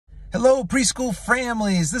Hello, preschool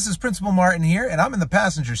families. This is Principal Martin here, and I'm in the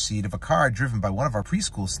passenger seat of a car driven by one of our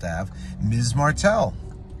preschool staff, Ms. Martell.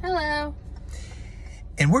 Hello.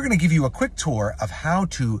 And we're going to give you a quick tour of how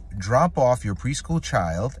to drop off your preschool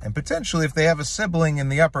child, and potentially, if they have a sibling in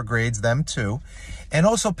the upper grades, them too, and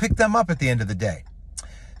also pick them up at the end of the day.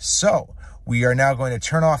 So, we are now going to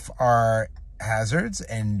turn off our hazards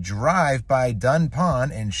and drive by Dunn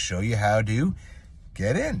Pond and show you how to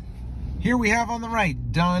get in. Here we have on the right,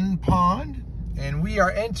 Dunn Pond, and we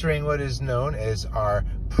are entering what is known as our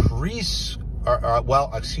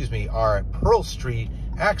our Pearl Street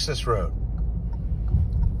access road.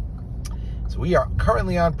 So we are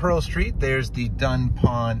currently on Pearl Street. There's the Dunn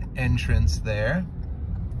Pond entrance there.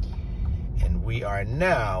 And we are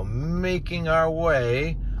now making our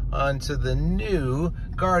way onto the new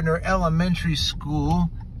Gardner Elementary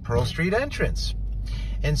School Pearl Street entrance.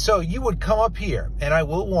 And so you would come up here, and I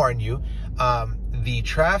will warn you, the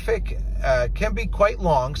traffic can be quite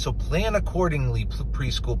long, so plan accordingly,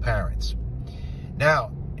 preschool parents.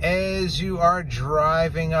 Now, as you are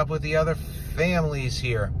driving up with the other families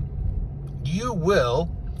here, you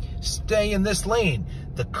will stay in this lane.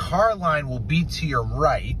 The car line will be to your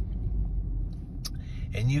right,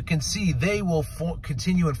 and you can see they will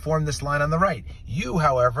continue and form this line on the right. You,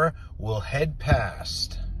 however, will head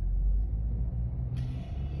past.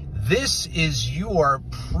 This is your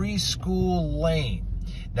preschool lane.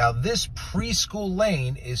 Now, this preschool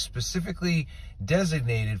lane is specifically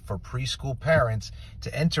designated for preschool parents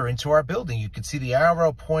to enter into our building. You can see the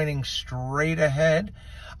arrow pointing straight ahead.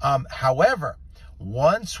 However,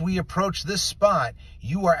 once we approach this spot,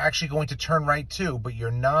 you are actually going to turn right too, but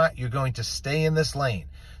you're not. You're going to stay in this lane.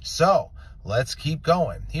 So let's keep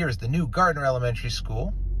going. Here's the new Gardner Elementary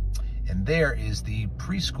School, and there is the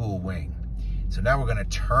preschool wing. So now we're going to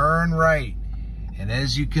turn right. And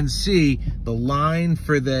as you can see, the line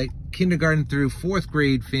for the kindergarten through 4th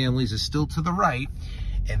grade families is still to the right,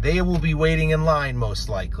 and they will be waiting in line most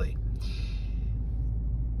likely.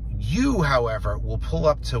 You, however, will pull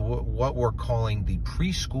up to what we're calling the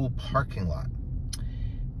preschool parking lot.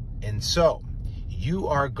 And so you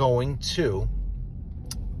are going to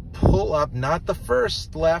pull up not the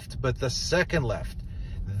first left, but the second left.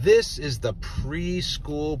 This is the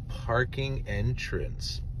preschool parking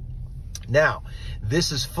entrance. Now,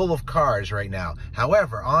 this is full of cars right now.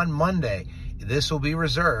 However, on Monday, this will be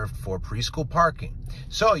reserved for preschool parking.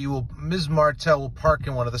 So Ms. Martell will park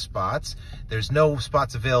in one of the spots. There's no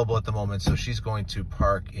spots available at the moment, so she's going to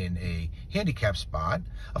park in a handicap spot.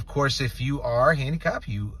 Of course, if you are handicapped,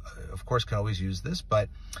 you, of course, can always use this. But,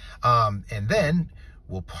 and then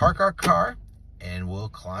we'll park our car and we'll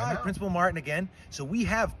climb out. Principal Martin again. So we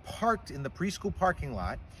have parked in the preschool parking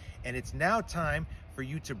lot, and it's now time for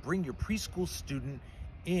you to bring your preschool student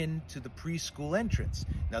into the preschool entrance.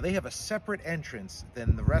 Now, they have a separate entrance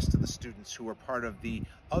than the rest of the students who are part of the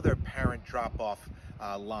other parent drop-off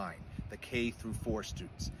line, the K through 4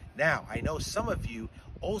 students. Now, I know some of you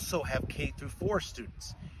also have K through 4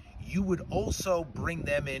 students. You would also bring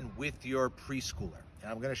them in with your preschooler,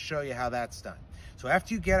 and I'm going to show you how that's done. So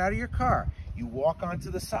after you get out of your car, you walk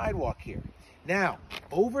onto the sidewalk here. Now,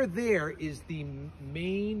 over there is the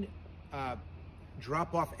main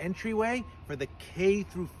drop-off entryway for the K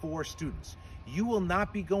through 4 students. You will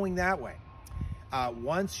not be going that way.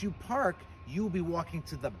 Once you park, you will be walking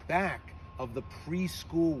to the back of the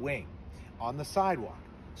preschool wing on the sidewalk.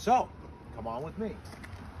 So, come on with me.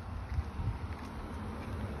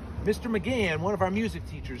 Mr. McGann, one of our music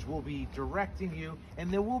teachers, will be directing you,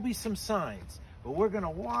 and there will be some signs. But we're going to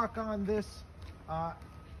walk on this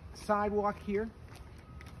sidewalk here,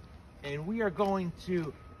 and we are going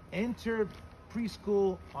to enter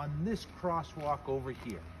preschool on this crosswalk over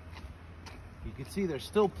here. You can see there's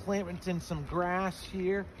still planting some grass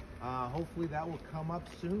here. Hopefully that will come up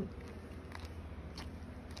soon.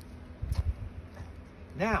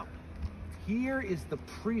 Now, here is the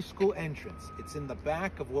preschool entrance. It's in the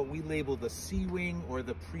back of what we label the C wing or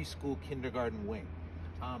the preschool kindergarten wing.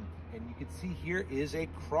 And you can see here is a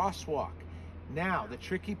crosswalk. Now, the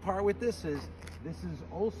tricky part with this is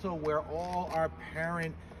also where all our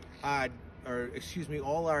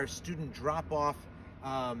all our student drop-off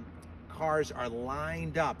cars are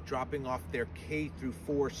lined up, dropping off their K through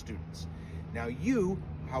 4 students. Now you,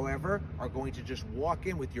 however, are going to just walk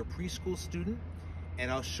in with your preschool student, and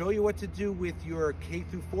I'll show you what to do with your K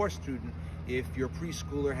through 4 student if your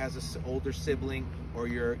preschooler has an older sibling, or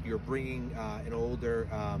you're bringing an older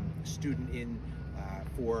student in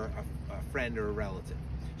for a friend or a relative.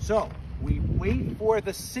 So we wait for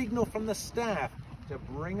the signal from the staff to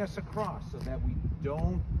bring us across so that we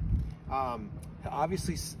don't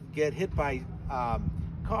obviously get hit by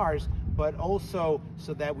cars, but also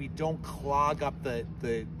so that we don't clog up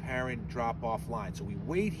the parent drop-off line. So we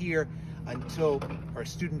wait here until, or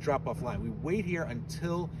student drop-off line, we wait here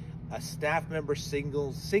until a staff member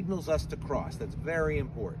signals us to cross. That's very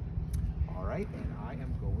important. All right, and I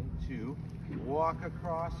am going to walk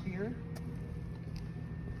across here.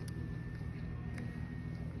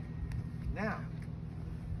 Now,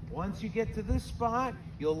 once you get to this spot,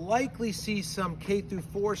 you'll likely see some K through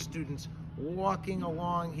 4 students walking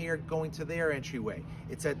along here, going to their entryway.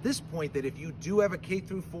 It's at this point that if you do have a K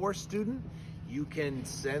through 4 student, you can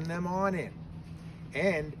send them on in.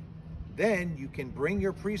 And then you can bring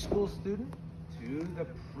your preschool student to the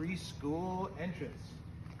preschool entrance.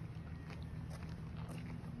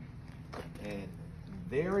 And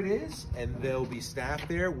there it is, and there'll be staff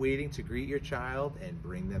there waiting to greet your child and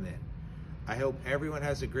bring them in. I hope everyone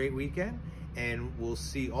has a great weekend, and we'll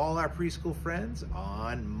see all our preschool friends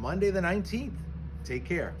on Monday the 19th. Take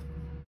care.